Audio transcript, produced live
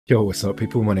Yo, what's up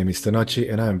people? My name is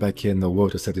Stanachi and I am back here in the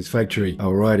world of Satisfactory.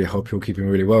 Alrighty, hope you're keeping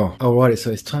really well. Alrighty, so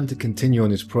it's time to continue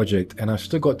on this project and I've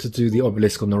still got to do the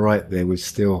obelisk on the right there with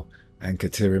steel and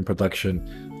Katerian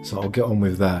production. So I'll get on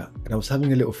with that. And I was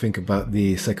having a little think about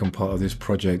the second part of this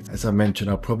project. As I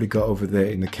mentioned, I'll probably go over there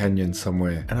in the canyon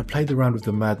somewhere. And I played around with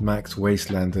the Mad Max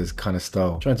Wastelanders kind of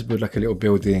style, trying to build like a little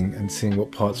building and seeing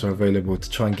what parts are available to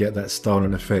try and get that style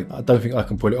and effect. I don't think I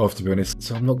can pull it off, to be honest.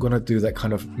 So I'm not gonna do that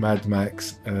kind of Mad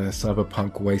Max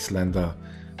cyberpunk wastelander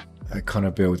kind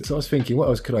of build. So I was thinking, what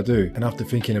else could I do? And after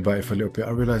thinking about it for a little bit,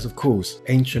 I realized, of course,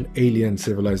 ancient alien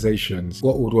civilizations.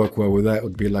 What would work well with that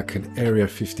would be like an Area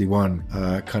 51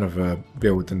 kind of a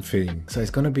build and theme. So it's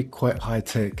going to be quite high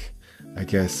tech, I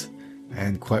guess,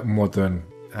 and quite modern.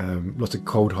 Lots of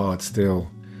cold hard steel.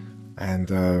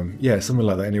 And yeah, something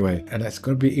like that anyway. And it's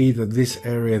going to be either this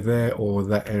area there or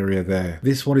that area there.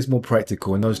 This one is more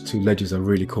practical and those two ledges are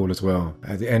really cool as well.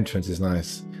 The entrance is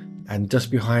nice. And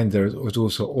just behind there was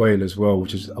also oil as well,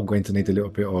 which is I'm going to need a little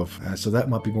bit of. So that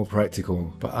might be more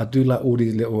practical. But I do like all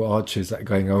these little arches that are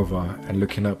going over and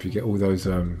looking up. You get all those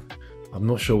I'm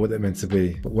not sure what they're meant to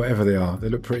be, but whatever they are, they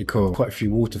look pretty cool. Quite a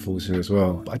few waterfalls here as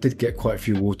well. But I did get quite a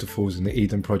few waterfalls in the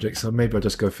Eden project, so maybe I'll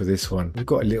just go for this one. We've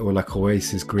got a little like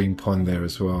oasis green pond there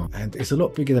as well. And it's a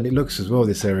lot bigger than it looks as well,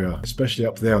 this area, especially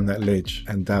up there on that ledge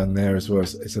and down there as well.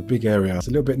 It's a big area. It's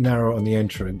a little bit narrow on the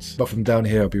entrance, but from down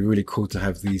here, it'll be really cool to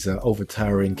have these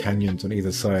over-towering canyons on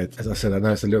either side. As I said, I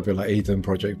know it's a little bit like Eden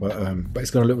project, but it's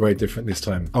going to look very different this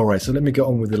time. All right, so let me get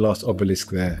on with the last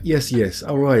obelisk there. Yes.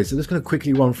 All right, so just going to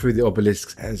quickly run through the obelisks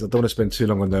as I don't want to spend too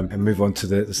long on them and move on to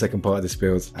the second part of this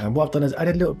build. And what I've done is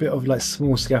added a little bit of like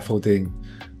small scaffolding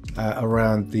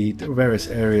around the various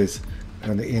areas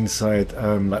on the inside.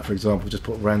 Like for example, just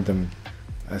put random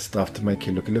stuff to make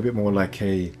it look a little bit more like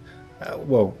a,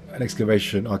 well, an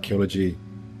excavation archaeology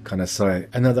kind of site.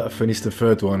 And now that I've finished the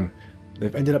third one,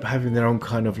 they've ended up having their own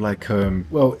kind of like,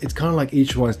 well, it's kind of like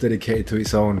each one's dedicated to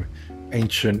its own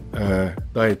ancient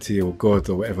deity or god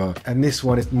or whatever. And this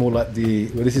one is more like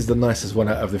well, this is the nicest one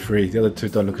out of the three. The other two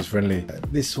don't look as friendly.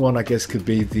 This one I guess could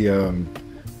be the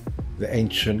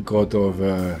ancient god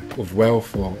of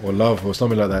wealth or love or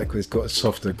something like that, because it's got a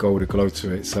softer golden glow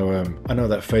to it. So I know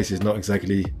that face is not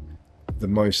exactly the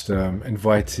most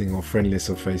inviting or friendliest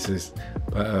of faces,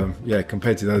 but yeah,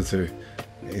 compared to the other two,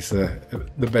 it's the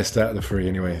best out of the three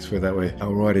anyway, let's put it that way.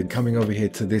 Alrighty, coming over here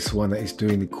to this one that is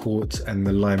doing the quartz and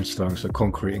the limestone, so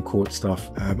concrete and quartz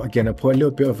stuff. Again, I put a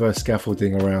little bit of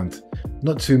scaffolding around,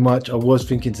 not too much. I was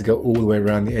thinking to go all the way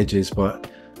around the edges, but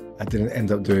I didn't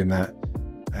end up doing that.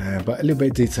 But a little bit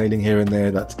of detailing here and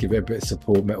there, that to give it a bit of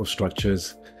support, metal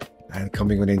structures, and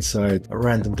coming on inside,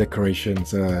 random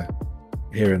decorations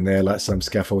here and there, like some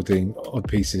scaffolding, odd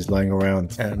pieces lying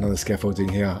around, and another scaffolding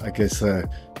here. I guess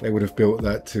they would have built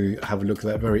that to have a look at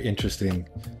that very interesting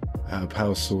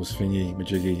power source thingy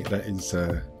majiggy that is,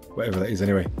 whatever that is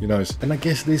anyway, who knows. And I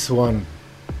guess this one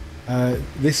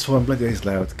bloody is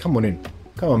loud. Come on in,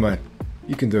 come on man,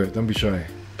 you can do it, don't be shy.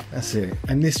 That's it.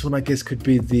 And this one I guess could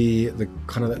be the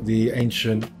kind of the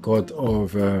ancient god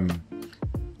of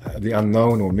the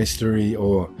unknown or mystery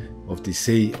or of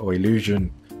deceit or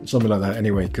illusion, something like that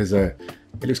anyway, because it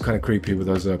looks kind of creepy with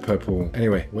those purple,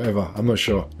 anyway, whatever, I'm not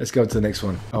sure. Let's go to the next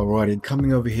one. Alrighty,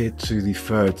 coming over here to the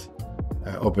third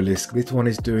obelisk. This one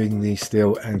is doing the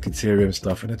steel and Katerium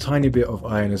stuff and a tiny bit of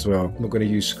iron as well. I'm not going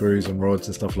to use screws and rods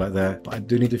and stuff like that, but I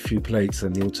do need a few plates,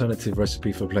 and the alternative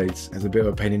recipe for plates is a bit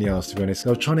of a pain in the ass, to be honest. So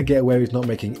I was trying to get away with not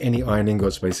making any iron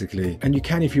ingots basically, and you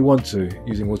can if you want to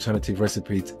using alternative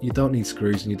recipes. You don't need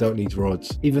screws and you don't need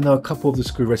rods, even though a couple of the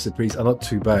screw recipes are not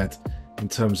too bad in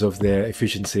terms of their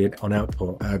efficiency on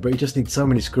output, but you just need so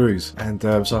many screws, and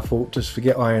so I thought just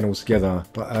forget iron altogether.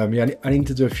 But yeah, I need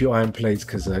to do a few iron plates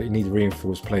because you need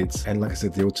reinforced plates, and like I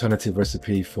said, the alternative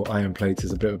recipe for iron plates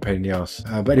is a bit of a pain in the ass.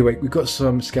 But anyway, we've got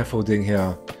some scaffolding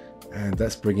here, and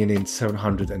that's bringing in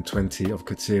 720 of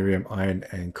Katerium, iron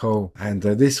and coal. And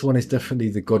this one is definitely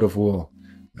the god of war,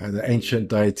 the ancient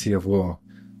deity of war.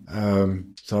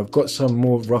 So I've got some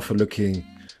more rougher looking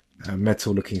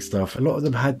metal looking stuff. A lot of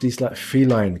them had this like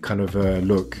feline kind of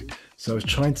look, so I was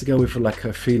trying to go with like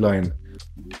a feline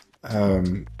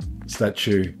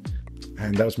statue,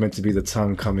 and that was meant to be the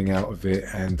tongue coming out of it,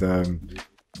 and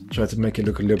tried to make it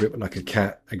look a little bit like a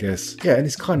cat, I guess. Yeah, and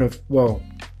it's kind of, well,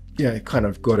 yeah, it kind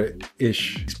of got it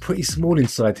ish. It's pretty small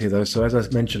inside here though, so as I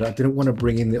mentioned, I didn't want to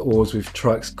bring in the ores with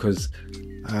trucks because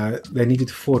they needed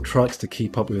 4 trucks to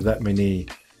keep up with that many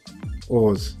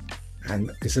ores.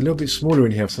 And it's a little bit smaller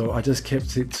in here, so I just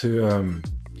kept it to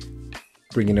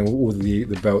bringing in all the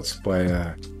belts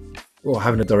by or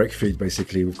having a direct feed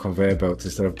basically with conveyor belts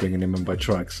instead of bringing them in by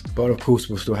trucks. But of course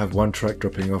we'll still have one truck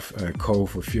dropping off coal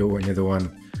for fuel, and the other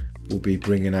one will be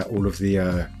bringing out all of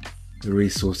the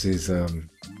resources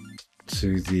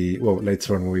to the, well,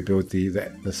 later on when we build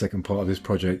the second part of this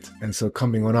project. And so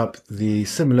coming on up, the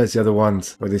similar as the other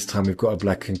ones, but this time we've got a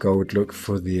black and gold look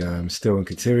for the steel and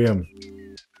caterium.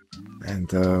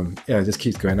 And yeah, it just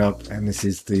keeps going up, and this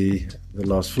is the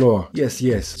last floor. Yes,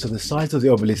 so the size of the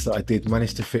obelisk that I did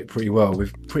managed to fit pretty well.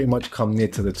 We've pretty much come near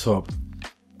to the top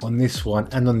on this one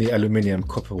and on the aluminium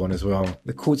copper one as well.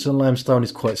 The quartz and limestone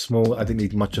is quite small. I didn't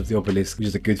need much of the obelisk, which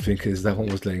is a good thing because that one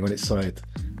was laying on its side.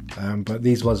 But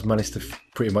these ones managed to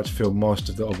pretty much fill most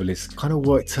of the obelisk. Kind of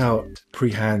worked out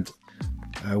pre-hand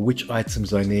which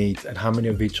items I need and how many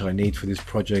of each I need for this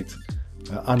project.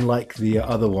 Unlike the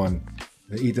other one,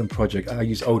 the Eden project, I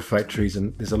use old factories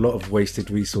and there's a lot of wasted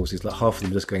resources, like half of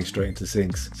them just going straight into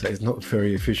sinks. So it's not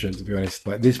very efficient, to be honest.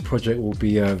 But this project will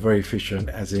be very efficient,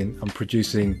 as in I'm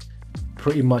producing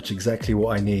pretty much exactly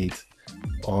what I need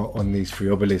on these 3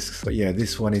 obelisks. But yeah,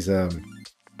 this one is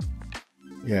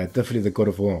yeah, definitely the God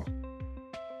of War.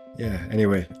 Yeah,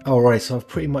 anyway. Alright, so I've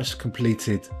pretty much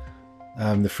completed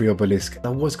the 3 obelisks. I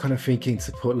was kind of thinking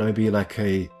to put maybe like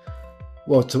a,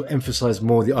 well, to emphasize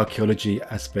more the archaeology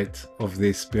aspect of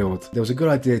this build. There was a good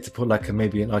idea to put like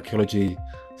maybe an archaeology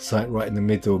site right in the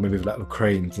middle, maybe with like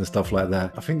cranes and stuff like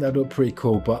that. I think that would look pretty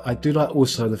cool, but I do like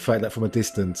also the fact that from a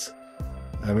distance,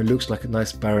 it looks like a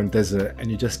nice barren desert, and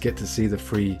you just get to see the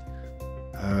 3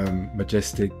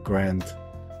 majestic, grand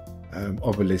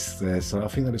obelisks there. So I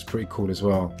think that is pretty cool as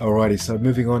well. Alrighty, so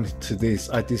moving on to this,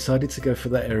 I decided to go for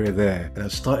that area there, and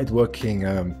I've started working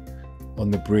on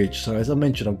the bridge. So as I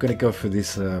mentioned, I'm going to go for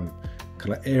this kind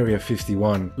of area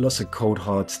 51. Lots of cold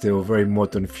hard steel, very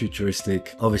modern,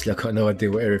 futuristic. Obviously I got no idea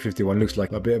what area 51 looks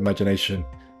like, but a bit of imagination,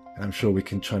 and I'm sure we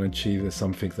can try and achieve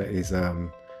something that is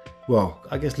well,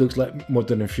 I guess looks like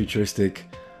modern and futuristic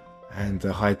and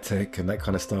high tech and that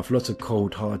kind of stuff. Lots of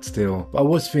cold hard steel. But I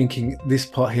was thinking this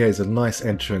part here is a nice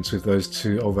entrance with those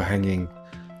 2 overhanging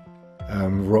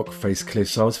rock face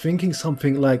cliffs. So I was thinking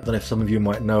something like, I don't know if some of you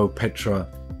might know Petra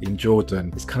in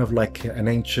Jordan. It's kind of like an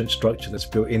ancient structure that's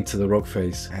built into the rock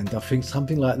face, and I think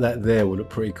something like that there would look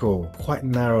pretty cool. Quite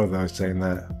narrow though, saying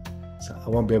that, so I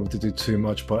won't be able to do too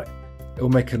much, but it'll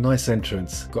make a nice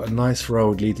entrance. Got a nice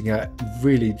road leading out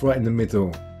really right in the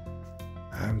middle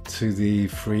to the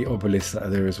 3 obelisks that are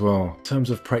there as well. In terms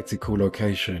of practical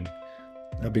location,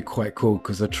 that'd be quite cool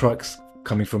because the trucks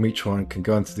coming from each one can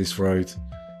go onto this road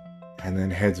and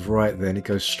then head right there, and it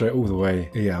goes straight all the way.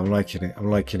 Yeah, I'm liking it,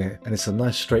 and it's a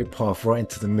nice straight path right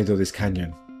into the middle of this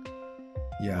canyon.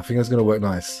 Yeah, I think it's gonna work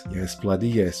nice. Yes, bloody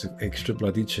yes, with extra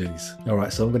bloody cheese.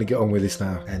 Alright, so I'm gonna get on with this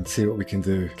now and see what we can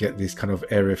do. Get this kind of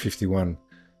area 51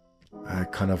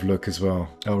 kind of look as well.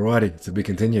 Alrighty, to be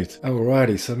continued.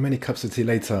 Alrighty, so many cups of tea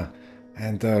later,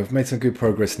 and I've made some good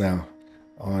progress now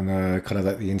on kind of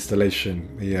like the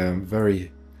installation. The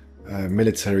very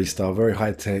military style, very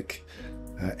high tech,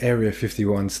 Area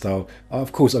 51 style.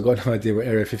 Of course, I've got no idea what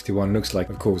Area 51 looks like,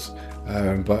 of course,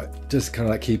 but just kind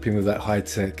of like keeping with that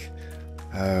high-tech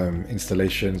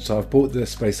installation. So I've bought the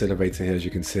space elevator here, as you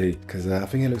can see, because I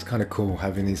think it looks kind of cool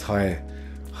having these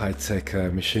high-tech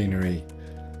machinery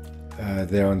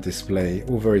there on display,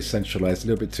 all very centralized, a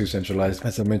little bit too centralized.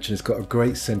 As I mentioned, it's got a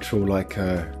great central like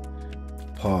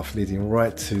path leading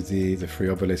right to the 3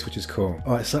 obelisks, which is cool.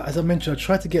 All right, so as I mentioned, I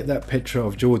tried to get that Petra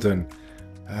of Jordan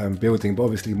building, but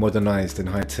obviously modernized and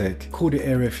high tech. Called it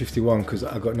Area 51 because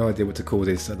I've got no idea what to call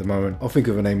this at the moment. I'll think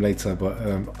of a name later, but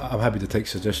I'm happy to take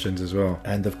suggestions as well.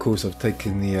 And of course, I've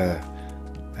taken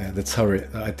the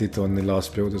turret that I did on the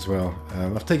last build as well.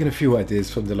 I've taken a few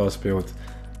ideas from the last build,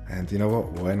 and you know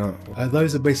what? Why not?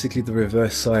 Those are basically the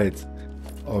reverse side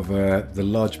of the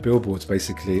large billboards,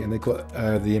 basically, and they've got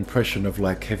the impression of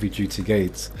like heavy-duty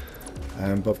gates,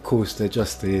 but of course they're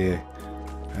just the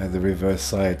reverse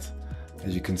side,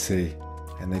 as you can see,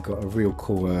 and they've got a real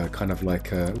cool kind of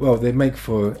like well, they make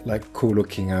for like cool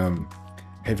looking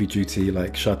heavy duty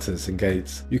like shutters and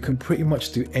gates. You can pretty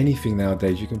much do anything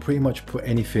nowadays. You can pretty much put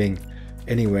anything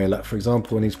anywhere. Like for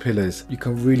example, on these pillars, you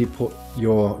can really put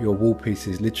your wall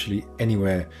pieces literally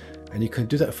anywhere, and you can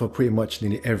do that for pretty much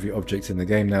nearly every object in the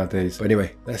game nowadays. But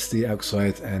anyway, that's the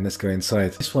outside, and let's go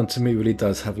inside. This one to me really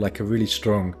does have like a really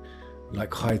strong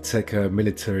like high-tech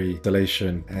military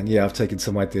installation, and yeah, I've taken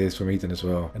some ideas from Eden as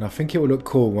well, and I think it will look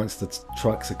cool once the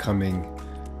trucks are coming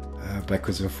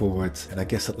backwards and forwards. And I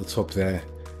guess at the top there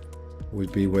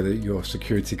would be where your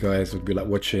security guys would be like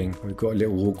watching. We've got a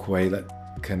little walkway that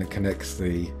kind of connects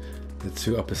the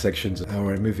 2 upper sections.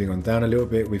 Alright, moving on down a little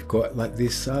bit, we've got like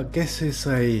this, I guess it's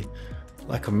a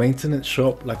like a maintenance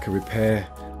shop, like a repair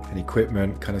and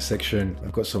equipment kind of section.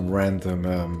 I've got some random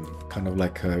kind of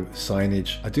like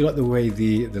signage. I do like the way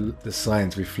the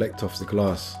signs reflect off the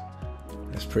glass.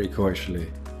 That's pretty cool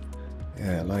actually.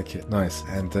 Yeah, I like it. Nice.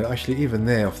 And actually even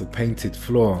there off the painted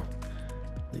floor,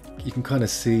 you can kind of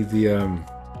see the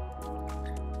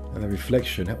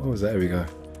reflection. What was that? There we go.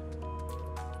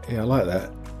 Yeah, I like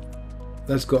that.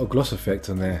 That's got a gloss effect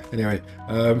on there. Anyway,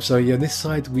 so yeah, on this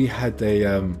side we had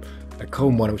a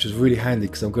coal miner, which was really handy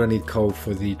because I'm going to need coal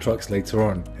for the trucks later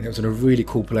on. And it was in a really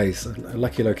cool place, a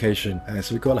lucky location.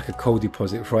 So we got like a coal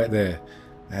deposit right there.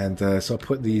 And so I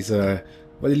put these, a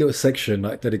little section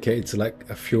like dedicated to like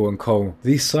a fuel and coal.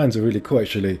 These signs are really cool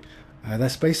actually.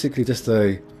 That's basically just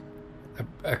a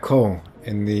coal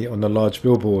on the large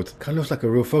billboard. Kind of looks like a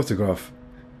real photograph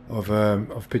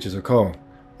of pictures of coal.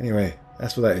 Anyway,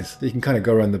 that's what that is. You can kind of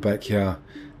go around the back here,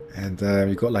 and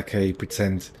you've got like a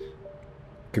pretend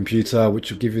computer,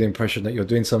 which will give you the impression that you're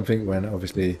doing something when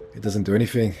obviously it doesn't do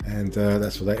anything. And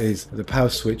that's what that is. The power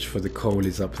switch for the coal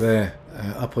is up there.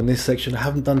 Up on this section, I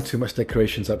haven't done too much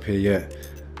decorations up here yet.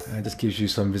 It just gives you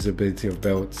some visibility of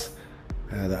belts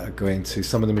that are going to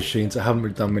some of the machines. I haven't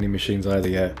really done many machines either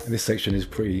yet. And this section is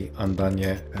pretty undone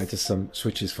yet. Just some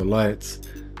switches for lights.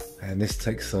 And this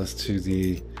takes us to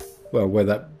the, well, where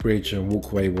that bridge and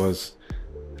walkway was.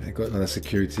 I got another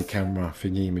security camera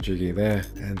thingy majiggy there,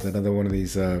 and another one of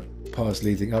these paths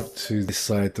leading up to this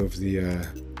side of the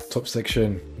top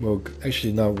section. Well,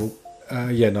 actually no,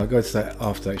 yeah, no, go to that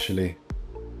after actually.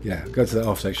 Yeah, go to that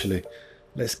after actually.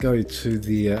 Let's go to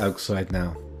the outside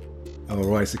now.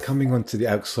 Alright, so coming onto the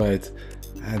outside,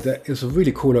 and it was a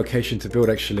really cool location to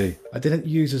build actually. I didn't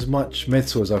use as much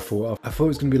metal as I thought. I thought it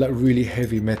was going to be like really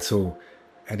heavy metal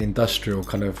and industrial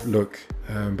kind of look,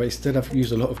 but instead I've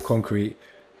used a lot of concrete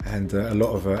and a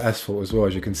lot of asphalt as well,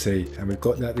 as you can see. And we've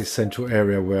got this central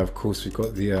area where of course we've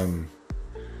got the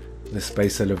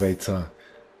space elevator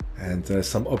and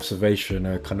some observation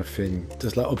kind of thing,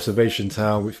 just like observation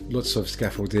tower with lots of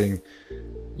scaffolding,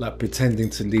 like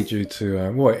pretending to lead you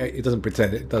to well, it doesn't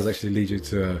pretend, it does actually lead you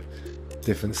to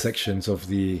different sections of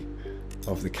the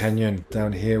canyon.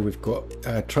 Down here we've got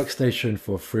a truck station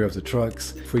for 3 of the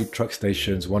trucks, 3 truck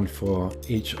stations, 1 for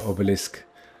each obelisk,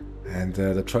 and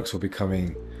the trucks will be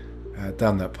coming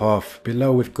down that path.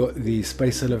 Below we've got the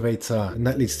space elevator, and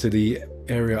that leads to the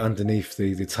area underneath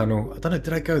the tunnel. I don't know,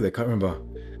 did I go there? Can't remember.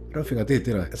 I don't think I did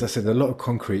I? As I said, a lot of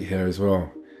concrete here as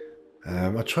well.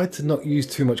 I tried to not use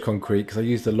too much concrete because I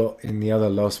used a lot in the other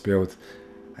last build.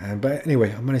 But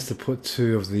anyway, I managed to put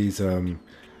 2 of these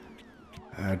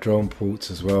drone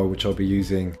ports as well, which I'll be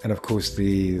using, and of course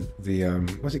the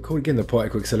what's it called again, the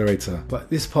particle accelerator. But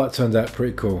this part turned out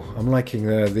pretty cool. I'm liking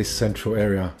this central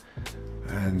area,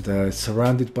 and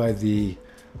surrounded by the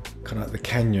kind of like the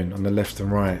canyon on the left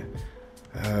and right.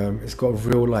 It's got a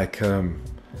real like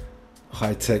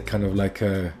high-tech kind of like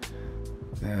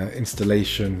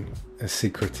installation,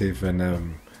 secretive,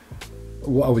 and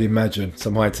what I would imagine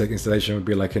some high-tech installation would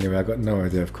be like. Anyway, I got no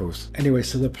idea of course. Anyway,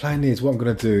 so the plan is, what I'm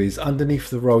going to do is underneath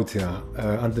the road here,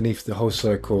 underneath the whole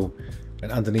circle,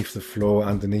 and underneath the floor,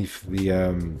 underneath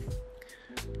the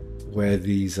where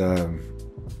these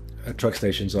truck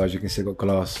stations are, as you can see, I've got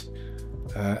glass.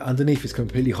 Underneath is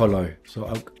completely hollow, so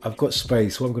I've got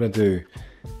space. What I'm going to do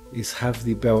is have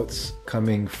the belts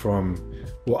coming from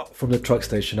the truck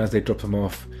station as they drop them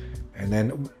off. And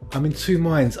then I'm in 2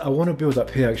 minds. I want to build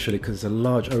up here actually because it's a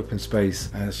large open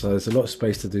space, so there's a lot of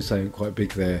space to do something quite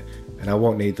big there, and I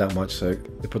won't need that much, so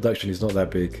the production is not that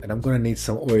big. And I'm going to need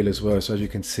some oil as well, so as you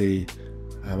can see,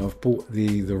 I've bought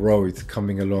the road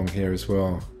coming along here as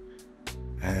well,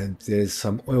 and there's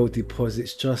some oil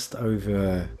deposits just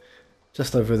over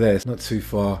there. It's not too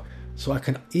far, so I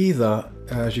can either,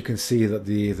 as you can see that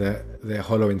they're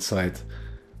hollow inside,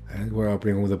 and where I'll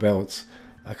bring all the belts,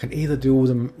 I can either do all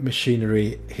the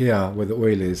machinery here where the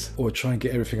oil is, or try and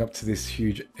get everything up to this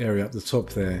huge area up the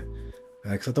top there,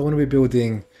 because I don't want to be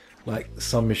building like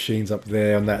some machines up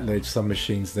there on that ledge, some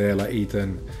machines there like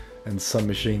Eden, and some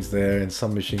machines there and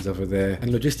some machines over there,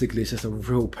 and logistically it's just a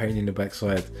real pain in the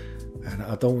backside, and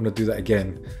I don't want to do that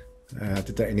again. I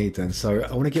did that in Eden, so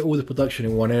I want to get all the production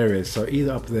in one area, so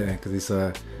either up there because it's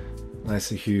nice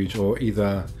and huge, or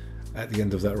either at the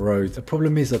end of that road. The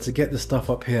problem is that to get the stuff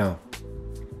up here,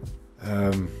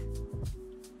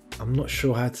 I'm not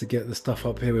sure how to get the stuff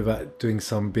up here without doing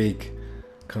some big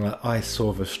kind of like ice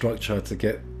sort of a structure to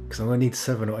get, because I'm going to need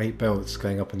 7 or 8 belts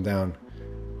going up and down,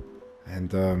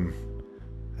 and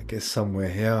I guess somewhere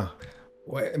here,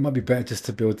 well, it might be better just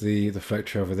to build the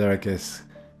factory over there, I guess,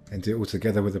 and do it all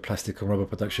together with the plastic and rubber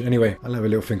production. Anyway, I'll have a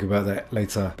little think about that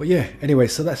later. But yeah, anyway,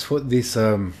 so that's what this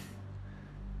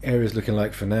area is looking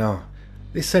like for now.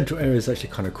 This central area is actually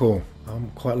kind of cool. I'm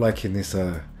quite liking this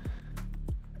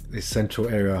this central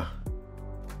area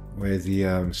where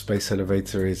the space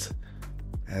elevator is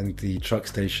and the truck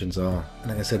stations are.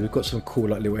 And like I said, we've got some cool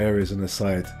like little areas on the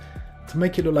side to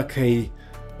make it look like a,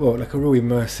 well, like a real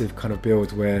immersive kind of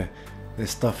build where there's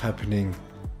stuff happening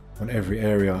on every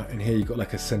area. And here you've got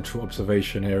like a central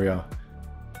observation area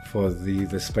for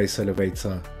the space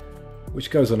elevator,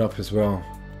 which goes on up as well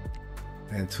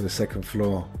and to the second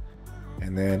floor,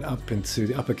 and then up into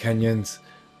the upper canyons,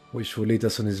 which will lead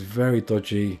us on this very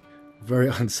dodgy, very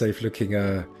unsafe looking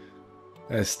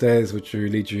stairs, which will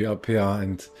lead you up here.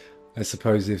 And I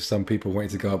suppose if some people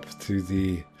wanted to go up to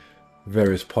the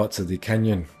various parts of the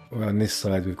canyon, well, on this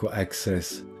side we've got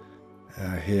access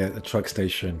here at the truck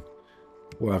station,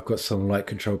 where I've got some light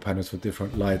control panels for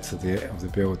different lights of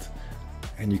the build,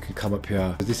 and you can come up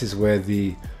here. This is where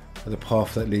the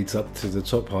path that leads up to the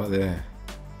top part there.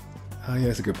 Oh yeah,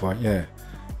 that's a good point. Yeah,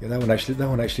 that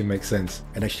one actually makes sense.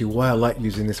 And actually, why I like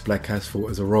using this black asphalt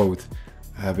as a road,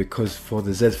 because for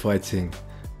the Z fighting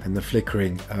and the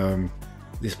flickering,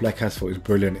 this black asphalt is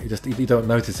brilliant. You don't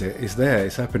notice it. It's there,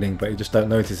 it's happening, but you just don't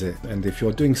notice it. And if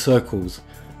you're doing circles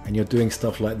and you're doing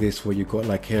stuff like this, where you've got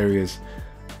like areas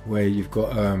where you've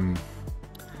got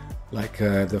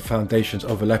the foundations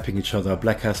overlapping each other,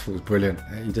 black asphalt is brilliant.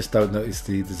 You just don't notice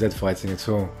the Z fighting at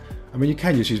all. I mean, you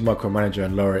can just use Micromanager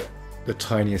and lower it the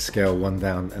tiniest scale one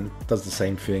down, and it does the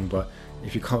same thing, but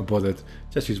if you can't be bothered,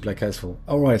 just use black asphalt.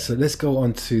 Alright, so let's go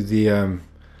on to the I'm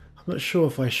not sure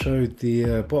if I showed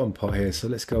the bottom part here, so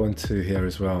let's go on to here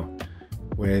as well,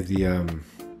 where the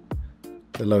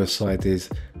lower side is,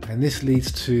 and this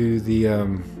leads to the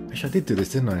actually I did do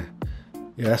this, didn't I?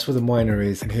 Yeah, that's where the miner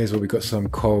is, and here's where we got some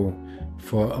coal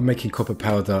for, I'm making copper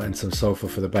powder and some sulfur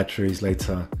for the batteries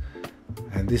later.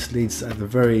 And this leads at the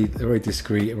very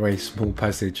discreet, very small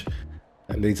passage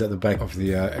that leads at the back of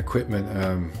the equipment,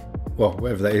 well,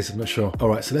 whatever that is, I'm not sure.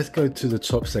 Alright, so let's go to the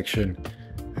top section,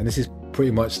 and this is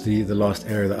pretty much the last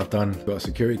area that I've done. Got a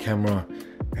security camera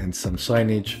and some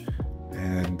signage,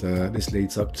 and this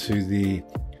leads up to the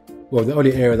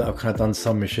only area that I've kind of done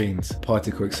some machines,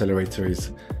 particle accelerator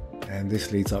is, and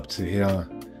this leads up to here.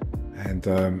 And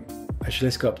actually,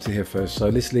 let's go up to here first.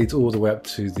 So this leads all the way up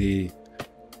to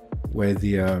where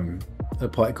the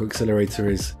particle accelerator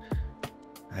is,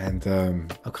 and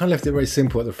I kind of left it very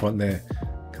simple at the front there.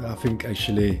 I think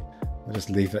actually I'll just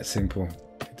leave that simple.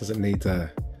 It doesn't need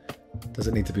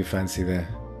to be fancy there.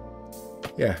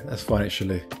 Yeah, that's fine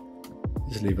actually.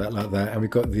 Just leave that like that, and we've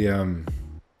got the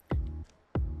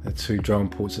two drone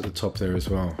ports at the top there as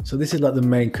well. So this is like the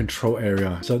main control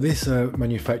area. So this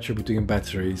manufacturer will be doing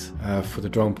batteries for the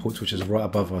drone ports, which is right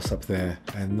above us up there.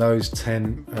 And those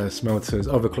 10 smelters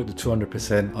overclocked to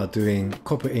 200% are doing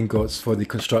copper ingots for the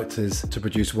constructors to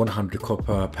produce 100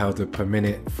 copper powder per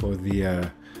minute for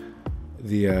the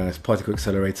particle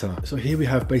accelerator. So here we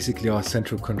have basically our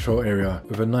central control area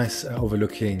with a nice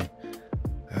overlooking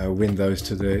windows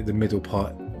to the middle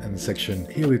part and section.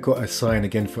 Here we've got a sign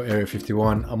again for Area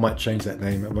 51. I might change that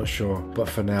name, I'm not sure, but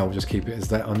for now we'll just keep it as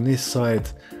that. On this side,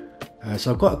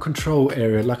 so I've got a control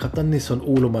area, like I've done this on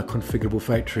all of my configurable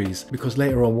factories, because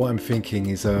later on what I'm thinking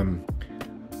is I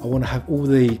want to have all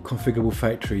the configurable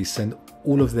factories send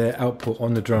all of their output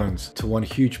on the drones to one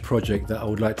huge project that I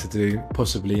would like to do,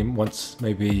 possibly once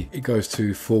maybe it goes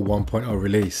to full 1.0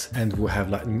 release, and we'll have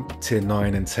like tier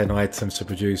 9 and 10 items to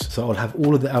produce. So I'll have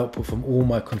all of the output from all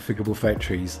my configurable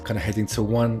factories kind of heading to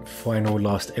one final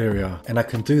last area, and I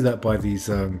can do that by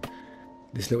these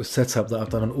this little setup that I've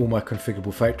done on all my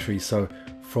configurable factories. So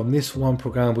from this one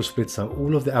programmable splitter,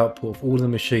 all of the output of all the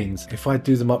machines, if I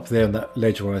do them up there on that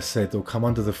ledge where I said, they'll come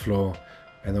under the floor,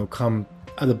 and they'll come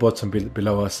at the bottom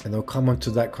below us, and they'll come onto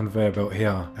that conveyor belt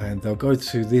here, and they'll go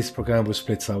to this programmable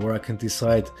splitter where I can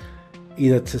decide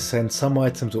either to send some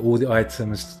items or all the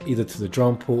items either to the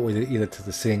drone port, or either to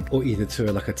the sink, or either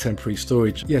to like a temporary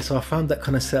storage. Yeah, so I found that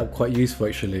kind of setup quite useful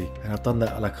actually, and I've done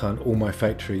that like on all my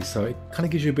factories, so it kind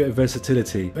of gives you a bit of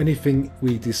versatility. Anything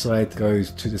we decide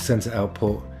goes to the center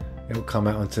output, it will come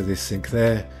out onto this sink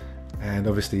there, and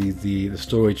obviously the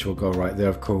storage will go right there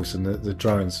of course, and the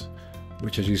drones,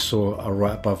 which as you saw are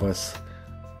right above us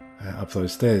up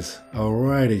those stairs.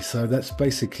 Alrighty, so that's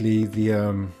basically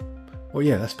the well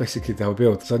yeah, that's basically the whole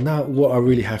build. So now what I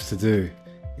really have to do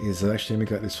is actually, let me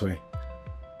go this way,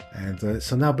 and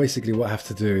so now basically what I have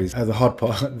to do is the hard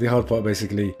part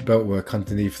basically, belt work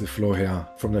underneath the floor here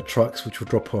from the trucks, which will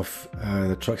drop off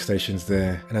the truck stations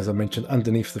there. And as I mentioned,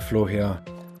 underneath the floor here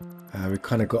we've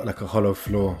kind of got like a hollow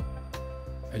floor,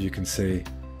 as you can see,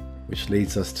 which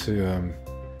leads us to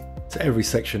to every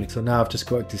section. So now I've just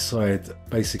got to decide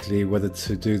basically whether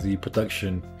to do the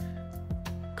production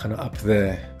kind of up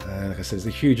there. Like I said, it's a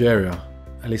huge area.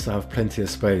 At least I have plenty of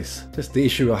space. Just the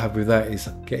issue I have with that is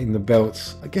getting the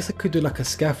belts. I guess I could do like a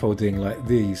scaffolding like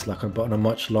these, like but on a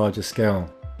much larger scale.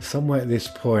 Somewhere at this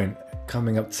point,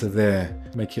 coming up to there,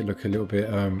 make it look a little bit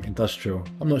industrial.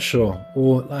 I'm not sure.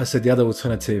 Or like I said, the other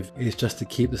alternative is just to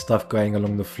keep the stuff going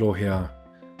along the floor here,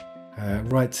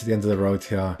 right to the end of the road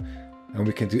here, and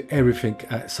we can do everything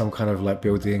at some kind of like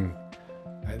building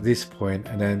at this point,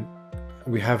 and then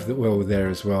we have the oil there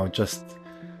as well, just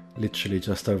literally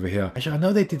just over here. Actually, I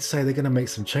know they did say they're going to make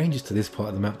some changes to this part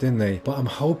of the map, didn't they? But I'm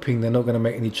hoping they're not going to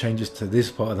make any changes to this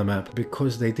part of the map,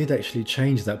 because they did actually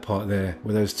change that part there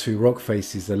where those two rock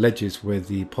faces, the ledges where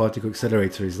the particle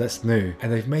accelerator is. That's new,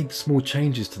 and they've made small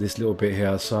changes to this little bit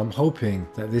here, so I'm hoping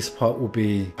that this part will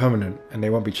be permanent and they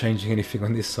won't be changing anything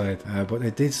on this side. But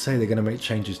they did say they're going to make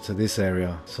changes to this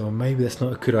area, so maybe that's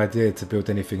not a good idea to build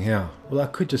anything here. Well, I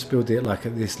could just build it like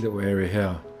at this little area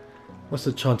here. What's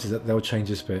the chances that they'll change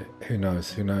this bit? Who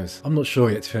knows? Who knows? I'm not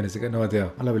sure yet, to be honest. I've got no idea.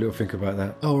 I'll have a little think about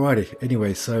that. Alrighty.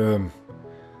 Anyway, so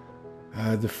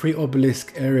the free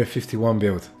obelisk area 51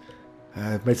 build.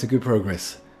 Made some good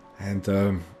progress.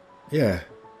 And yeah,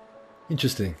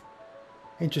 interesting.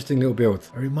 Interesting little build.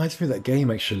 It reminds me of that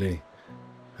game actually.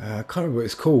 I can't remember what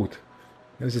it's called.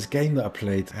 There was this game that I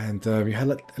played, and you had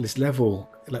like this level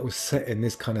like was set in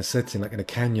this kind of setting, like in a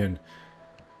canyon,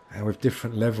 and with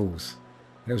different levels.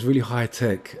 And it was really high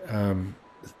tech.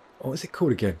 What was it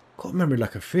called again? Can't remember,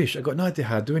 like a fish. I got no idea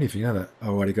how to do anything, you know that.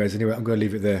 Alrighty guys, anyway, I'm going to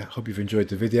leave it there. Hope you've enjoyed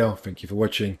the video. Thank you for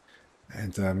watching,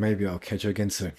 and maybe I'll catch you again soon.